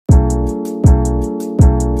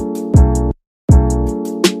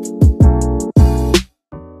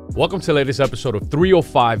Welcome to the latest episode of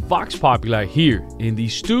 305 Vox Populi here in the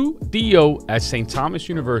studio at St. Thomas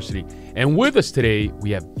University. And with us today,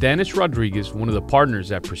 we have Dennis Rodriguez, one of the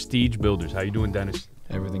partners at Prestige Builders. How you doing, Dennis?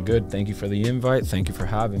 Everything good. Thank you for the invite. Thank you for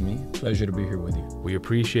having me. Pleasure to be here with you. We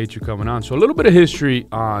appreciate you coming on. So a little bit of history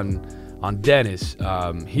on Dennis.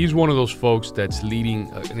 He's one of those folks that's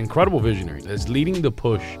leading an incredible visionary, that's leading the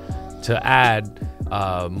push to add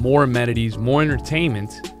more amenities, more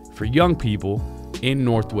entertainment for young people in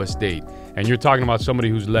Northwest Dade. And you're talking about somebody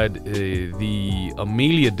who's led the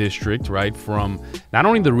Amelia district, right, from not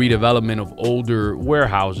only the redevelopment of older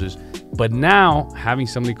warehouses, but now having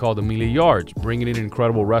something called Amelia Yards, bringing in an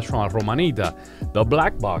incredible restaurant, Romanita, the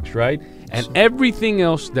Black Box, right, and everything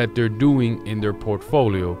else that they're doing in their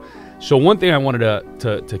portfolio. So one thing I wanted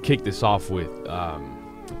to kick this off with,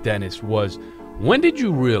 Dennis, was when did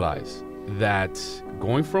you realize that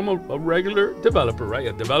going from a regular developer, right?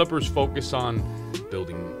 A developer's focus on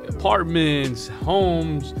building apartments,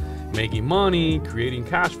 homes, making money, creating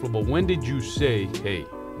cash flow. But when did you say, hey,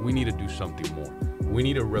 we need to do something more? We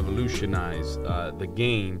need to revolutionize the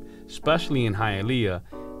game, especially in Hialeah,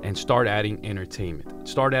 and start adding entertainment.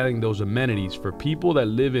 Start adding those amenities for people that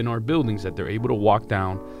live in our buildings that they're able to walk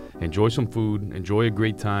down, enjoy some food, enjoy a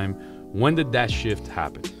great time. When did that shift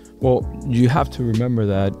happen? Well, you have to remember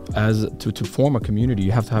that to form a community,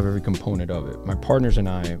 you have to have every component of it. My partners and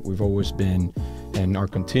I, we've always been and are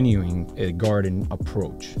continuing a garden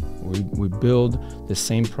approach. We build the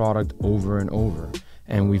same product over and over.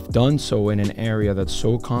 And we've done so in an area that's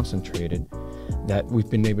so concentrated that we've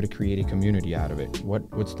been able to create a community out of it.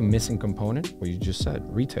 What's the missing component? Well, you just said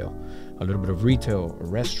retail. A little bit of retail, a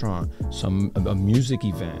restaurant, a music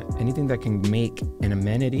event, anything that can make an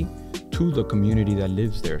amenity to the community that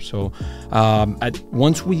lives there. So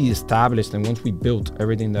once we established and once we built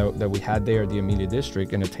everything that we had there at the Amelia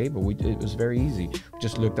District in a table, it was very easy. We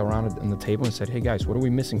just looked around on the table and said, hey guys, what are we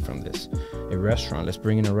missing from this? A restaurant, let's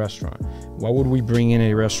bring in a restaurant. Why would we bring in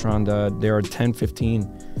a restaurant? There are 10,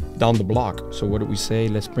 15 down the block. So what did we say?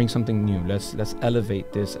 Let's bring something new. Let's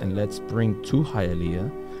elevate this and let's bring to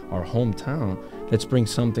Hialeah, our hometown, let's bring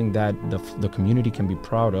something that the community can be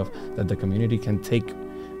proud of, that the community can take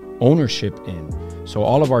ownership in. So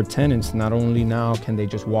all of our tenants, not only now can they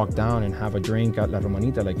just walk down and have a drink at La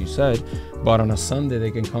Romanita, like you said, but on a Sunday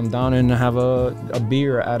they can come down and have a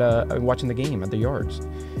beer at watching the game at the Yards.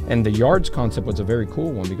 And the Yards concept was a very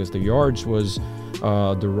cool one because the Yards was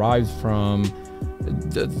derived from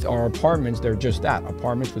our apartments. They're just that,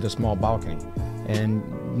 apartments with a small balcony, and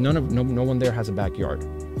no one there has a backyard.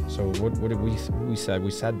 So what did we said?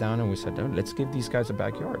 We sat down and we said, oh, let's give these guys a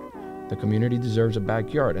backyard. The community deserves a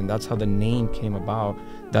backyard. And that's how the name came about.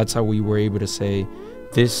 That's how we were able to say,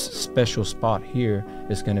 this special spot here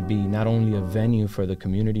is going to be not only a venue for the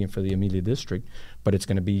community and for the Amelia District, but it's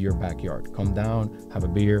going to be your backyard. Come down, have a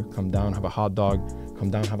beer, come down, have a hot dog,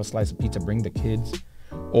 come down, have a slice of pizza, bring the kids,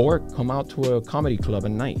 or come out to a comedy club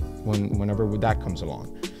at night whenever that comes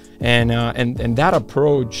along. And that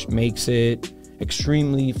approach makes it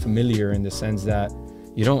extremely familiar in the sense that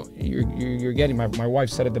you're getting, my wife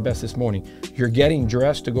said it the best this morning, you're getting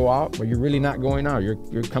dressed to go out, but you're really not going out.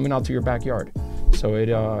 You're coming out to your backyard. So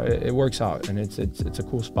it works out, and it's a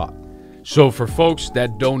cool spot. So for folks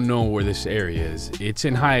that don't know where this area is, it's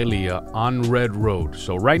in Hialeah on Red Road.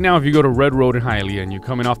 So right now, if you go to Red Road in Hialeah and you're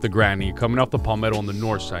coming off the Grand, you're coming off the Palmetto on the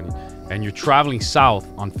north side, and you're traveling south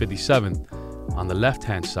on 57th, on the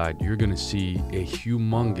left-hand side, you're gonna see a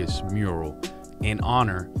humongous mural in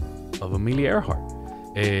honor of Amelia Earhart.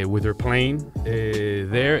 With her plane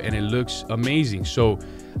there, and it looks amazing. So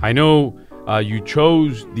I know you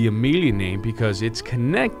chose the Amelia name because it's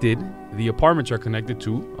connected, the apartments are connected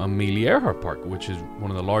to Amelia Earhart Park, which is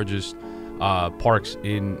one of the largest parks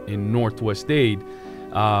in Northwest Dade.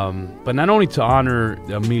 But not only to honor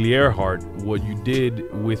Amelia Earhart, what you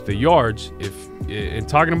did with the Yards, and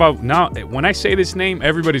talking about now, when I say this name,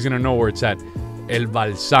 everybody's gonna know where it's at. El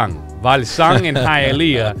Balsang. Balsang in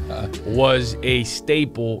Hialeah was a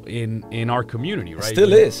staple in our community, right?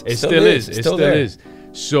 Still is. It still is.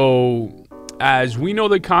 So as we know,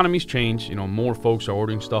 the economy's changed. More folks are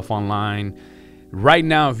ordering stuff online. Right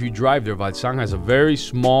now, if you drive there, Balsang has a very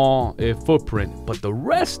small footprint, but the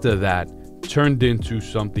rest of that turned into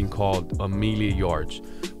something called Amelia Yards,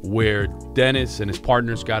 where Dennis and his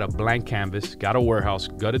partners got a blank canvas, got a warehouse,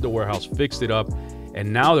 gutted the warehouse, fixed it up,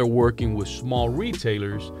 and now they're working with small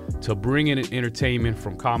retailers to bring in entertainment,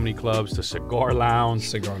 from comedy clubs to cigar lounge,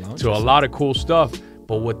 to a lot of cool stuff.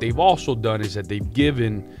 But what they've also done is that they've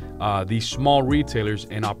given these small retailers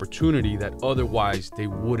an opportunity that otherwise they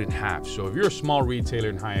wouldn't have. So if you're a small retailer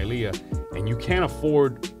in Hialeah and you can't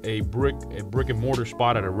afford a brick and mortar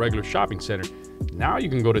spot at a regular shopping center, now you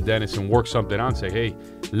can go to Dennis and work something out and say, hey,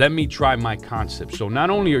 let me try my concept. So not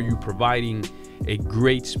only are you providing a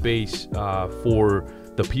great space for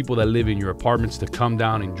the people that live in your apartments to come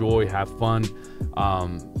down, enjoy, have fun,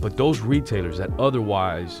 but those retailers that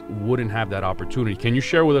otherwise wouldn't have that opportunity. Can you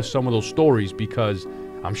share with us some of those stories? Because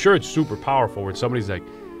I'm sure it's super powerful when somebody's like,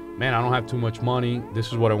 man, I don't have too much money. This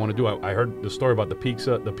is what I want to do. I heard the story about the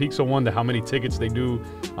pizza one, how many tickets they do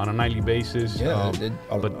on a nightly basis. Yeah,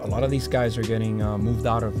 a lot of these guys are getting moved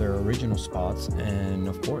out of their original spots, and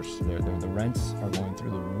of course, the rents are going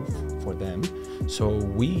through the roof for them. So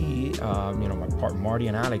we, my partner Marty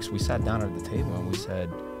and Alex, we sat down at the table and we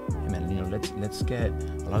said, hey man, let's get,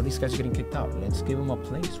 a lot of these guys are getting kicked out. Let's give them a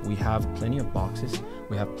place. We have plenty of boxes.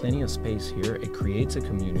 We have plenty of space here. It creates a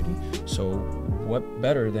community. So what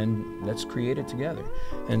better than let's create it together?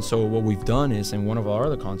 And so what we've done is, in one of our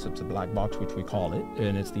other concepts, the black box, which we call it,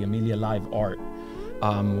 and it's the Amelia Live Art.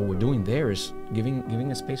 What we're doing there is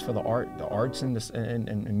giving a space for the arts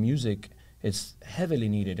and music. It's heavily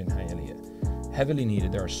needed in Hialeah. Heavily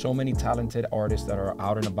needed. There are so many talented artists that are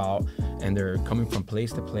out and about, and they're coming from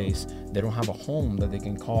place to place. They don't have a home that they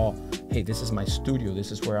can call, hey, this is my studio,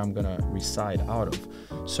 this is where I'm gonna reside out of.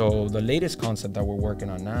 So the latest concept that we're working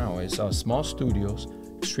on now is small studios,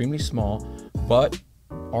 extremely small, but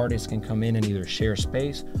artists can come in and either share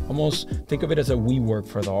space, almost think of it as a WeWork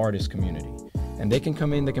for the artist community. And they can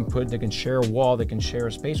come in, they can share a wall, they can share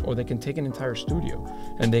a space, or they can take an entire studio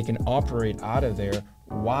and they can operate out of there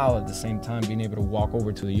while at the same time being able to walk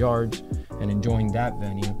over to the yards and enjoying that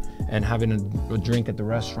venue and having a drink at the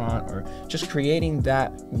restaurant, or just creating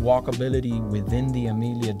that walkability within the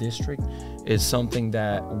Amelia district is something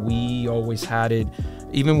that we always had it,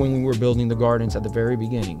 even when we were building the gardens at the very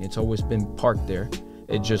beginning. It's always been parked there.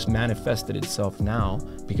 It just manifested itself now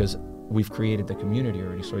because we've created the community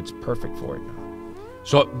already, so it's perfect for it now.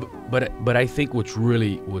 So, but I think what's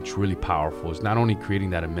really powerful is not only creating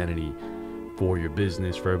that amenity for your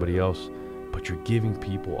business, for everybody else, but you're giving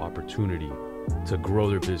people opportunity to grow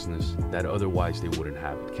their business that otherwise they wouldn't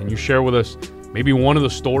have it. Can you share with us maybe one of the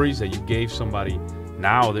stories that you gave somebody?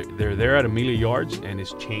 Now they're there at Amelia Yards and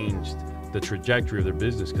it's changed the trajectory of their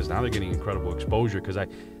business because now they're getting incredible exposure.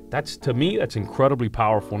 Because to me, that's incredibly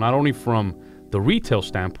powerful, not only from the retail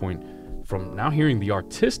standpoint, from now hearing the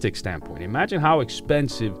artistic standpoint. Imagine how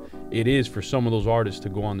expensive it is for some of those artists to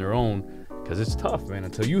go on their own, because it's tough, man.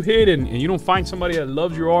 Until you hit and you don't find somebody that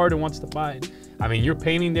loves your art and wants to buy it. I mean, you're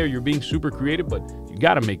painting there, you're being super creative, but you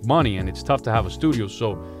got to make money, and it's tough to have a studio.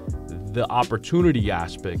 So the opportunity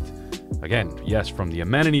aspect, again, yes, from the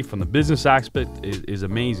amenity, from the business aspect is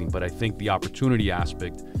amazing, but I think the opportunity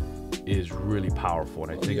aspect is really powerful,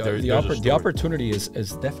 and I think the opportunity is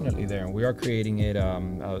definitely there, and we are creating it.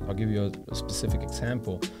 I'll give you a specific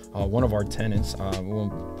example. One of our tenants, we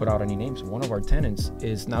won't put out any names, one of our tenants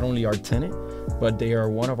is not only our tenant, but they are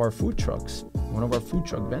one of our food truck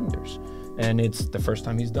vendors, and it's the first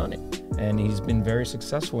time he's done it, and he's been very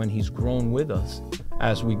successful, and he's grown with us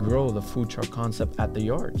as we grow the food truck concept at the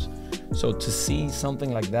yards. So to see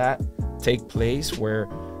something like that take place, where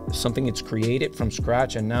something it's created from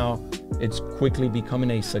scratch and now it's quickly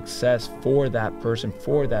becoming a success for that person,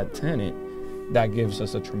 for that tenant, that gives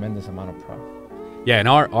us a tremendous amount of pride. Yeah, and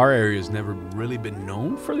our area has never really been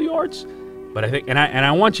known for the arts, but I think, and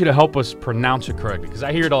I want you to help us pronounce it correctly, because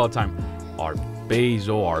I hear it all the time, Art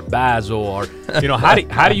Basel, Art Basel, or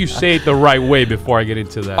how do you say it the right way before I get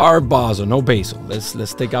into that? Art Basel, no basil. Let's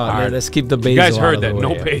take out. Right. Let's keep the basil. You guys heard out that? Of the No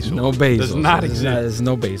way. basil. No basil. Does not exist. There's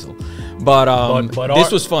no basil. But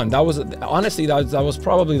this was fun. That was honestly that was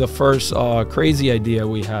probably the first crazy idea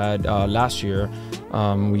we had last year.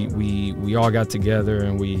 We all got together,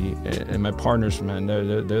 and my partners, man, they're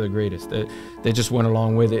the greatest. They just went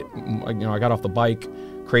along with it. I got off the bike.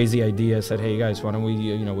 Crazy idea. Said, hey guys, why don't we?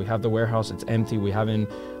 We have the warehouse. It's empty. We haven't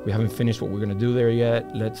finished what we're gonna do there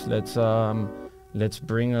yet. Let's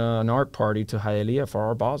bring an art party to Hialeah for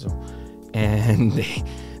our Basel. And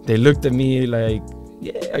they looked at me like,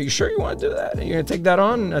 yeah, are you sure you want to do that? Are you gonna take that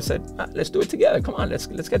on? And I said, let's do it together. Come on, let's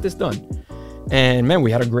get this done. And man,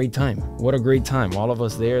 we had a great time. What a great time. All of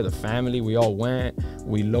us there, the family, we all went.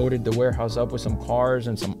 We loaded the warehouse up with some cars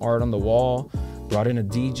and some art on the wall, brought in a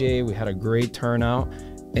DJ. We had a great turnout.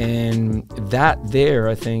 And that there,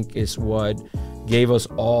 I think, is what gave us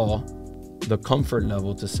all the comfort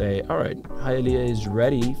level to say, all right, Hialeah is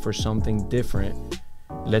ready for something different.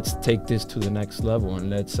 Let's take this to the next level, and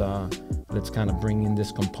let's kind of bring in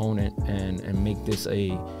this component and make this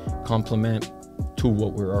a complement to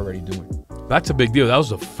what we're already doing. That's a big deal. That was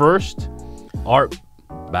the first Art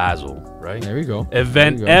Basel, right? There we go.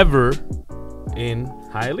 Event ever in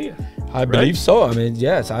Hialeah. I believe so. I mean,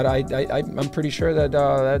 yes, I'm pretty sure that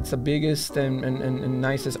that's the biggest and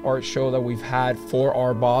nicest art show that we've had for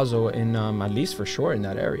Art Basel in at least for sure in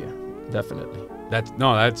that area. Definitely.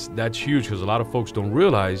 That's huge, because a lot of folks don't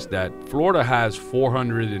realize that Florida has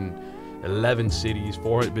 411 cities,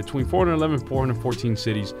 between 411 and 414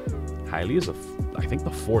 cities. Hialeah is, I think,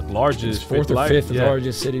 the fourth largest. It's fourth or fifth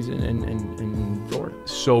largest cities in Florida.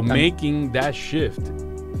 So making that shift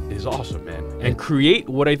is awesome, man. And create,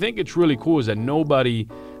 what I think it's really cool is that nobody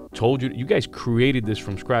told you. You guys created this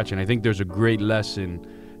from scratch, and I think there's a great lesson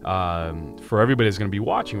for everybody that's going to be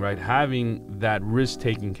watching, right? Having that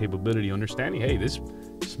risk-taking capability, understanding, hey, this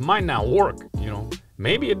might not work, you know.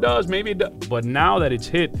 Maybe it does, but now that it's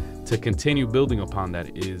hit, to continue building upon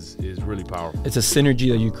that is really powerful. It's a synergy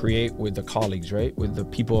that you create with the colleagues, right? With the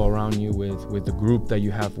people around you, with the group that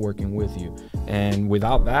you have working with you. And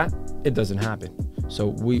without that, it doesn't happen. So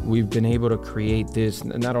we've been able to create this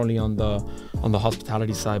not only on the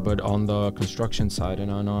hospitality side, but on the construction side and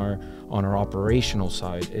on our operational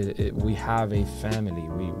side. We have a family.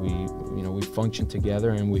 We function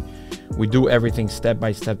together, and we do everything step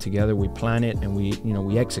by step together. We plan it and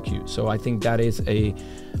we execute. So I think that is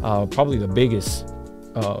probably the biggest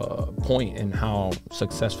point in how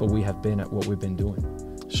successful we have been at what we've been doing.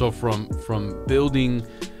 So from building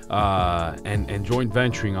and joint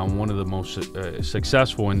venturing on one of the most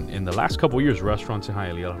successful in the last couple of years restaurants in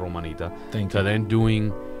Hialeah, Romanita, to then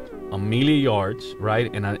doing Amelia Yards,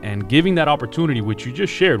 right? And giving that opportunity, which you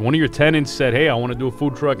just shared. One of your tenants said, hey, I want to do a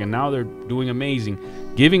food truck, and now they're doing amazing.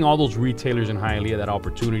 Giving all those retailers in Hialeah that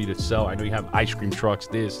opportunity to sell. I know you have ice cream trucks,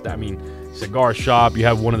 cigar shop, you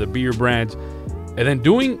have one of the beer brands. And then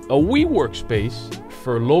doing a WeWork space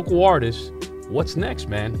for local artists. What's next,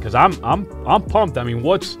 man? Because I'm pumped. I mean,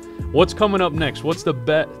 what's coming up next? What's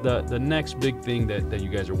the next big thing that you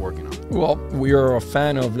guys are working on? Well, we are a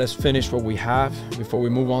fan of let's finish what we have before we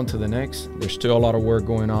move on to the next. There's still a lot of work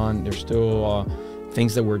going on. There's still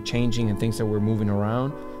things that we're changing and things that we're moving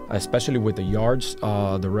around, especially with the yards.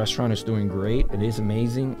 The restaurant is doing great. It is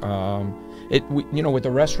amazing. With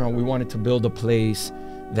the restaurant, we wanted to build a place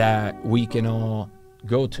that we can all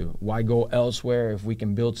go to. Why go elsewhere if we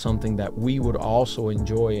can build something that we would also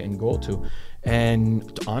enjoy and go to?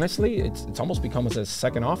 And honestly, it's almost become a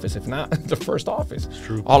second office, if not the first office. It's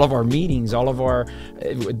true. All of our meetings,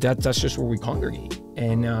 that's just where we congregate.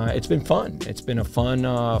 And it's been fun. It's been a fun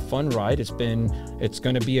ride. It's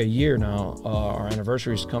going to be a year now. Our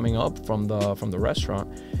anniversary is coming up from the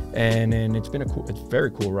restaurant, and it's been it's a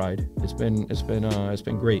very cool ride. It's been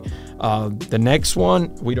great. The next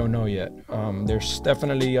one, we don't know yet. There's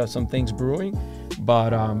definitely some things brewing,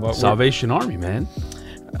 but Salvation Army, man.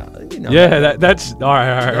 That's all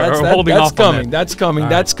right. That's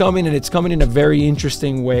coming, and it's coming in a very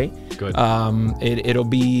interesting way. Good. It'll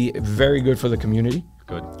be very good for the community.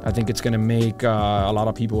 Good. I think it's going to make a lot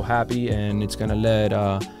of people happy, and it's going to let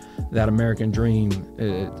that American dream.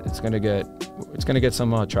 It's going to get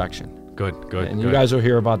some traction. Good. And you guys will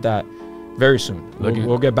hear about that very soon.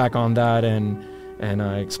 We'll get back on that and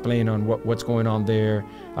explain on what's going on there.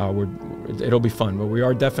 It'll be fun, but we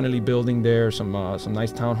are definitely building there some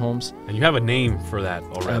nice townhomes. And you have a name for that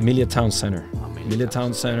already. Amelia Town Center. Amelia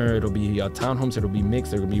Town Center. It'll be townhomes. It'll be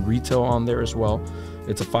mixed. There'll be retail on there as well.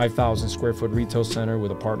 It's a 5,000 square foot retail center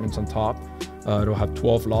with apartments on top. It'll have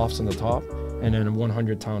 12 lofts on the top, and then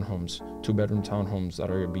 100 townhomes, 2-bedroom townhomes that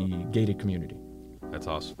are going to be gated community. That's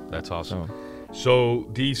awesome. So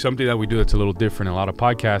D, something that we do that's a little different in a lot of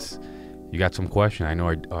podcasts. You got some questions. I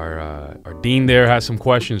know our dean there has some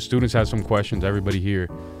questions. Students have some questions. Everybody here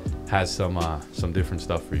has some different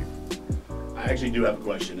stuff for you. I actually do have a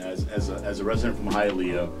question as a resident from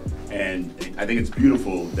Hialeah, and I think it's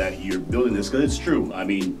beautiful that you're building this, because it's true. I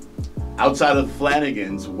mean, outside of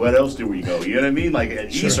Flanagan's, what else do we go? You know what I mean? Like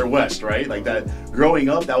east or west, right? Like that. Growing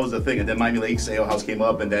up, that was the thing, and then Miami Lakes Ale House came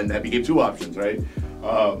up, and then that became two options, right?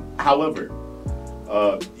 However,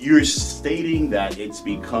 you're stating that it's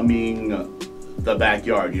becoming the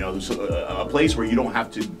backyard, a place where you don't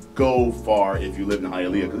have to go far if you live in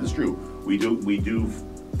Hialeah, because it's true. We do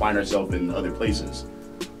find ourselves in other places.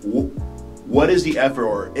 What is the effort,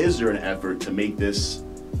 or is there an effort to make this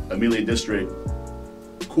Amelia District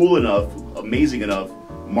cool enough, amazing enough,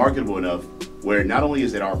 marketable enough, where not only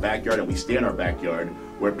is it our backyard and we stay in our backyard,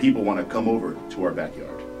 where people want to come over to our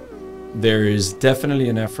backyard? There is definitely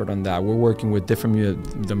an effort on that. We're working with different,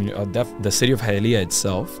 the city of Hialeah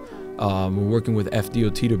itself. We're working with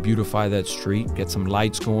FDOT to beautify that street, get some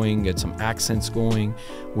lights going, get some accents going.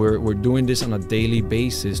 We're doing this on a daily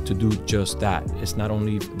basis to do just that. It's not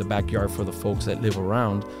only the backyard for the folks that live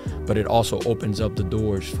around, but it also opens up the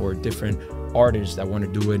doors for different artists that want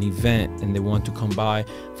to do an event and they want to come by.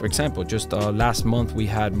 For example, just last month we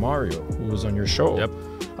had Mario, who was on your show. Yep.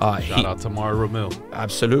 Shout out to Mario Ramil.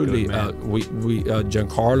 Absolutely.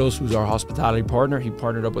 Giancarlos, who's our hospitality partner, he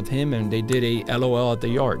partnered up with him and they did a LOL at the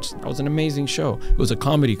Yards. That was an amazing show. It was a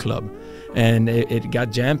comedy club and it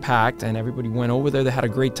got jam-packed and everybody went over there. They had a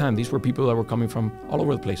great time. These were people that were coming from all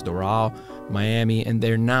over the place, Doral, Miami, and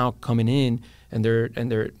they're now coming in and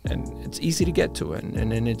it's easy to get to it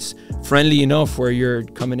and it's friendly enough where you're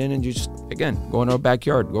coming in and you just, again, go in our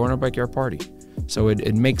backyard party. So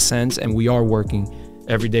it makes sense, and we are working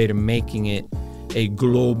every day to making it a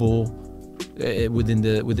global within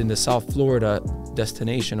the South Florida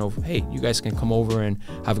destination of, hey, you guys can come over and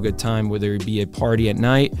have a good time, whether it be a party at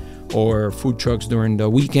night or food trucks during the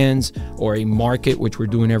weekends or a market, which we're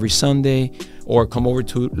doing every Sunday, or come over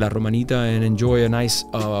to La Romanita and enjoy a nice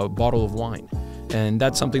bottle of wine. And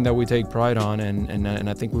that's something that we take pride on, and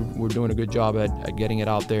I think we're doing a good job at getting it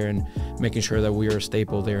out there and making sure that we are a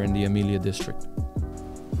staple there in the Amelia district.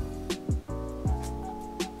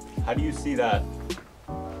 How do you see that?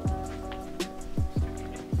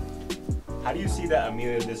 How do you see that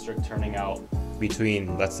Amelia district turning out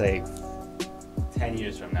between, let's say, 10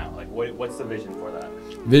 years from now? Like, what's the vision for that?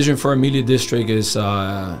 Vision for Amelia district is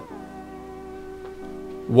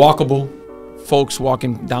walkable. Folks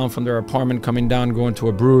walking down from their apartment, coming down, going to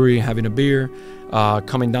a brewery, having a beer,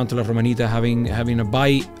 coming down to La Romanita, having a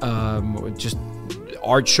bite, just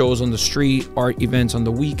art shows on the street, art events on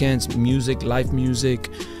the weekends, music, live music.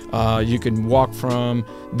 You can walk from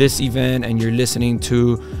this event and you're listening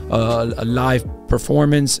to a live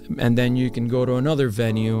performance, and then you can go to another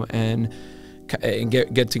venue and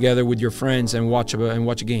get together with your friends and watch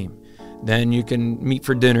a game. Then you can meet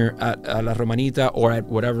for dinner at La Romanita or at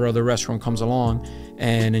whatever other restaurant comes along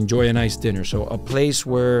and enjoy a nice dinner. So a place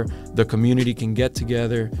where the community can get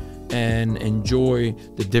together and enjoy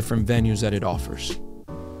the different venues that it offers.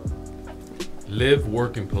 Live,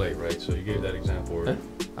 work, and play, right? So you gave that example. Right?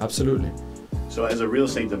 Absolutely. So as a real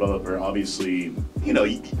estate developer, obviously, you know,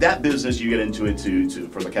 that business, you get into it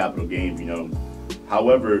for the capital gain, you know.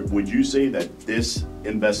 However, would you say that this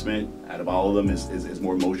investment out of all of them is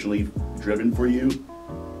more emotionally driven for you?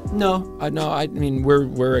 No. I mean,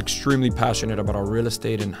 we're extremely passionate about our real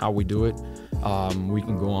estate and how we do it. We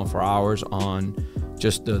can go on for hours on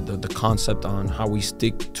just the concept on how we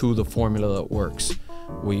stick to the formula that works.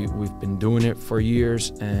 We've been doing it for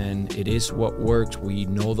years, and it is what works. We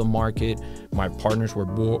know the market. My partners were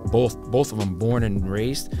both of them born and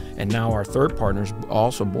raised, and now our third partner's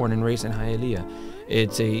also born and raised in Hialeah.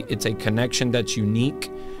 It's a connection that's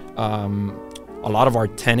unique. A lot of our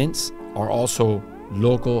tenants are also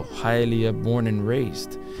local Hialeah born and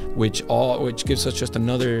raised, which gives us just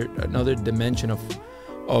another dimension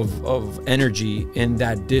of energy in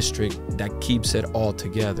that district that keeps it all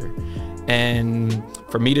together. And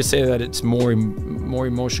for me to say that it's more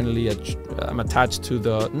emotionally I'm attached to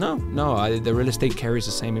the the real estate carries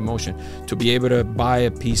the same emotion. To be able to buy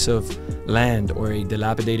a piece of land or a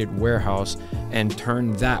dilapidated warehouse and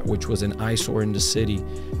turn that, which was an eyesore in the city,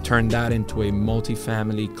 turn that into a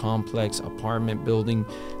multifamily complex apartment building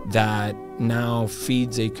that now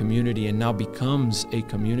feeds a community and now becomes a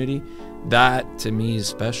community, that to me is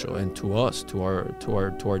special, and to us, to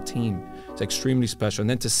our team, it's extremely special. And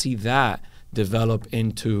then to see that develop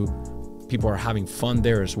into people are having fun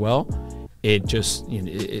there as well, it just, you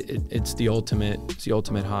know, it's the ultimate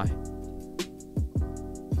high.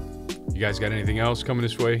 You guys got anything else coming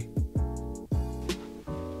this way?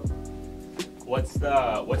 What's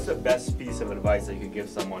the best piece of advice that you could give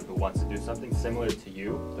someone who wants to do something similar to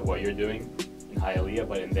you, to what you're doing in Hialeah,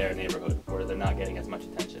 but in their neighborhood where they're not getting as much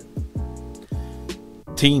attention?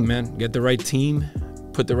 Team, man. Get the right team,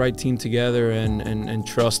 put the right team together, and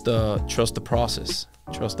trust the process.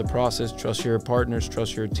 Trust the process, trust your partners,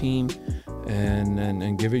 trust your team,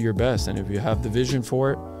 and give it your best. And if you have the vision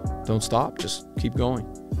for it, don't stop, just keep going.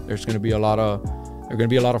 There's going to be a lot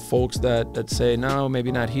of folks that say, no,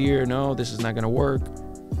 maybe not here, no, this is not going to work.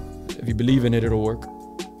 If you believe in it, it'll work.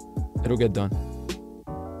 It'll get done.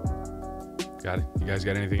 Got it. You guys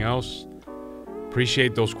got anything else?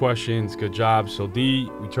 Appreciate those questions. Good job. So D,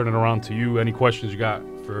 we turn it around to you. Any questions you got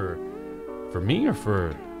for me or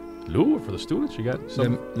for Lou or for the students? You got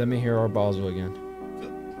some? Let me hear Art Basel again.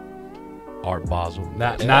 Art Basel,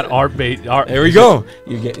 not Art Base. There we go.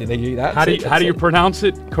 You get that. How do you pronounce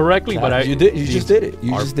it correctly? You just did it.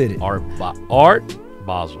 You just did it. Art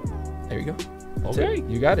Basel. There you go. That's Okay. it.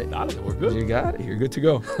 You got it. Got it. We're good. You got it. You're good to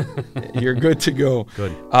go. You're good to go.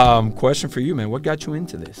 Good. Question for you, man. What got you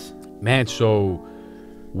into this? Man, so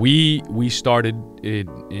we started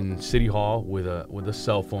in City Hall with a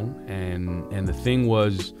cell phone, and the thing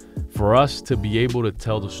was for us to be able to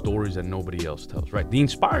tell the stories that nobody else tells, right? The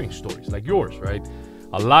inspiring stories like yours, right?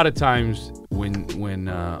 A lot of times when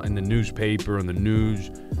in the newspaper, in the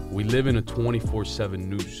news, we live in a 24/7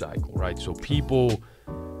 news cycle, right? So people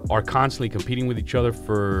are constantly competing with each other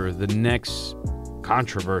for the next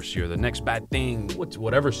controversy or the next bad thing,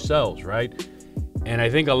 whatever sells, right? And I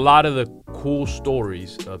think a lot of the cool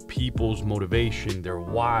stories of people's motivation, their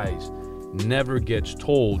whys, never gets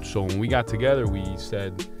told. So when we got together, we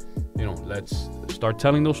said, you know, let's start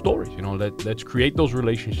telling those stories. You know, let's create those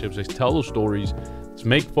relationships. Let's tell those stories. Let's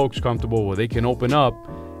make folks comfortable where they can open up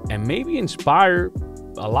and maybe inspire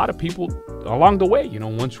a lot of people along the way. You know,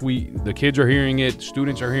 once the kids are hearing it,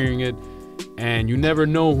 students are hearing it, and you never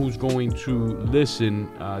know who's going to listen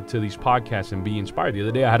to these podcasts and be inspired. The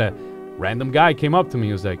other day I had a random guy came up to me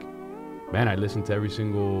and was like, man, I listened to every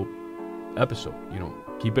single episode. You know,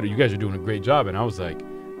 keep it. You guys are doing a great job. And I was like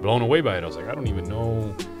blown away by it. I was like, I don't even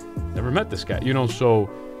know. Never met this guy. You know, so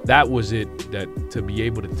that was it, that to be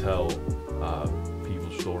able to tell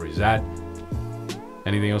people's stories. That,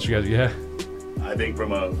 anything else you guys, yeah? I think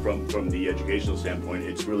from the educational standpoint,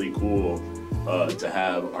 it's really cool to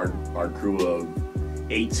have our crew of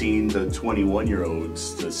 18 to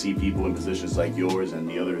 21-year-olds to see people in positions like yours and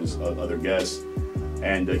the other guests,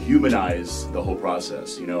 and to humanize the whole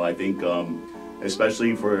process. You know, I think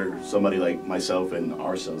especially for somebody like myself and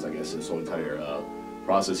ourselves, I guess this whole entire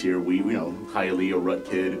process here, we Hialeah, Rut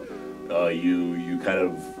Kid, you kind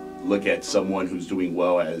of look at someone who's doing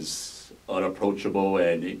well as unapproachable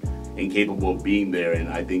and incapable of being there, and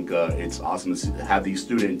I think it's awesome to have these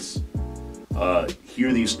students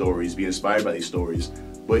hear these stories, be inspired by these stories,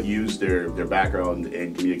 but use their background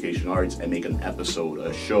in communication arts and make an episode,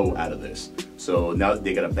 a show out of this. So now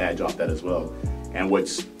they got a badge off that as well. And what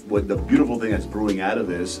the beautiful thing that's brewing out of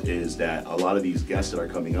this is that a lot of these guests that are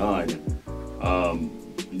coming on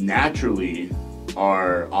naturally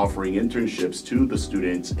are offering internships to the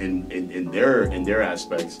students in their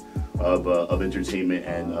aspects of entertainment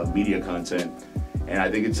and media content. And I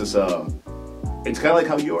think it's just it's kind of like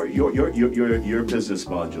how your business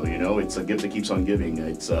module, you know, it's a gift that keeps on giving.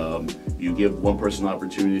 It's you give one person an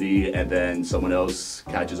opportunity and then someone else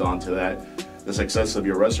catches on to that. The success of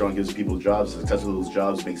your restaurant gives people jobs. The success of those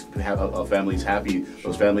jobs makes families happy.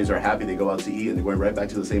 Those families are happy. They go out to eat and they're going right back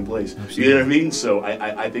to the same place. Absolutely. You know what I mean? So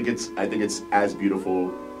I think it's as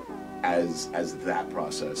beautiful as that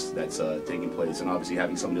process that's taking place. And obviously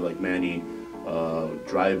having somebody like Manny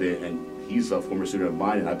drive it, and he's a former student of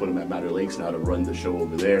mine, and I put him at Matter Lakes now to run the show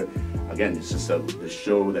over there. Again, it's just the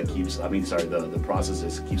show that keeps. The process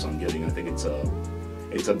that keeps on giving. I think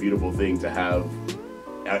it's a beautiful thing to have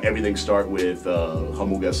everything start with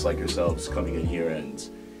humble guests like yourselves coming in here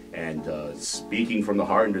and speaking from the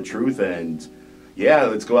heart and the truth. And yeah,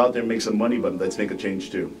 let's go out there and make some money, but let's make a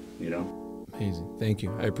change too. You know. Amazing. Thank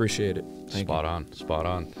you. I appreciate it. Spot on.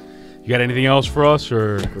 You got anything else for us,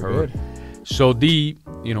 or? Good. So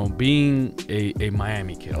being a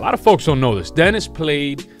Miami kid, a lot of folks don't know this. Dennis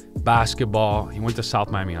played basketball. He went to South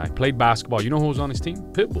Miami High, played basketball. You know who was on his team?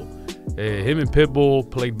 Pitbull. Him and Pitbull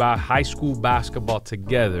played high school basketball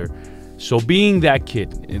together. So being that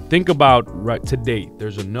kid, and think about right to date,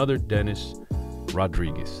 there's another Dennis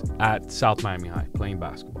Rodriguez at South Miami High playing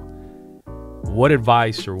basketball. What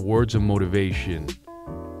advice or words of motivation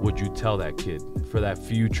would you tell that kid for that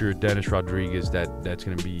future Dennis Rodriguez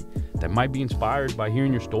that might be inspired by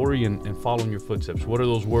hearing your story and following your footsteps? What are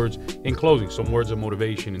those words in closing? Some words of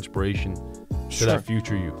motivation, inspiration to that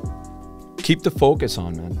future you. Keep the focus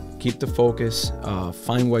on, man. Keep the focus.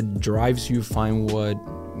 Find what drives you. Find what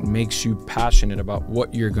makes you passionate about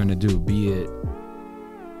what you're going to do, be it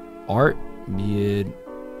art, be it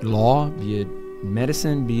law, be it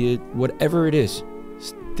medicine, be it whatever it is.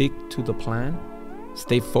 Stick to the plan.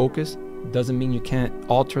 Stay focused. Doesn't mean you can't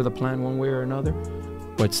alter the plan one way or another,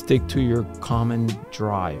 but stick to your common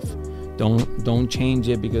drive. Don't change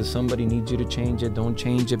it because somebody needs you to change it. Don't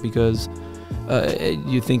change it because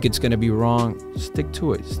you think it's going to be wrong. Stick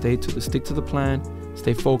to it. Stick to the plan.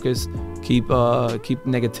 Stay focused. Keep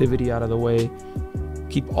negativity out of the way.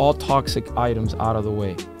 Keep all toxic items out of the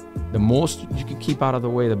way. The most you can keep out of the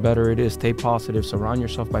way, the better it is. Stay positive. Surround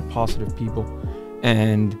yourself by positive people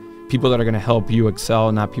and people that are going to help you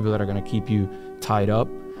excel, not people that are going to keep you tied up.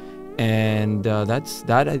 And that's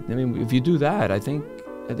that. I mean, if you do that, I think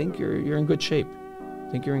you're in good shape.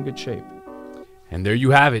 I think you're in good shape. And there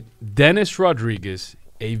you have it. Dennis Rodriguez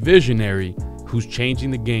a visionary who's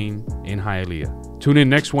changing the game in Hialeah. Tune in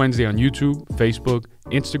next Wednesday on YouTube, Facebook,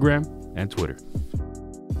 Instagram, and Twitter.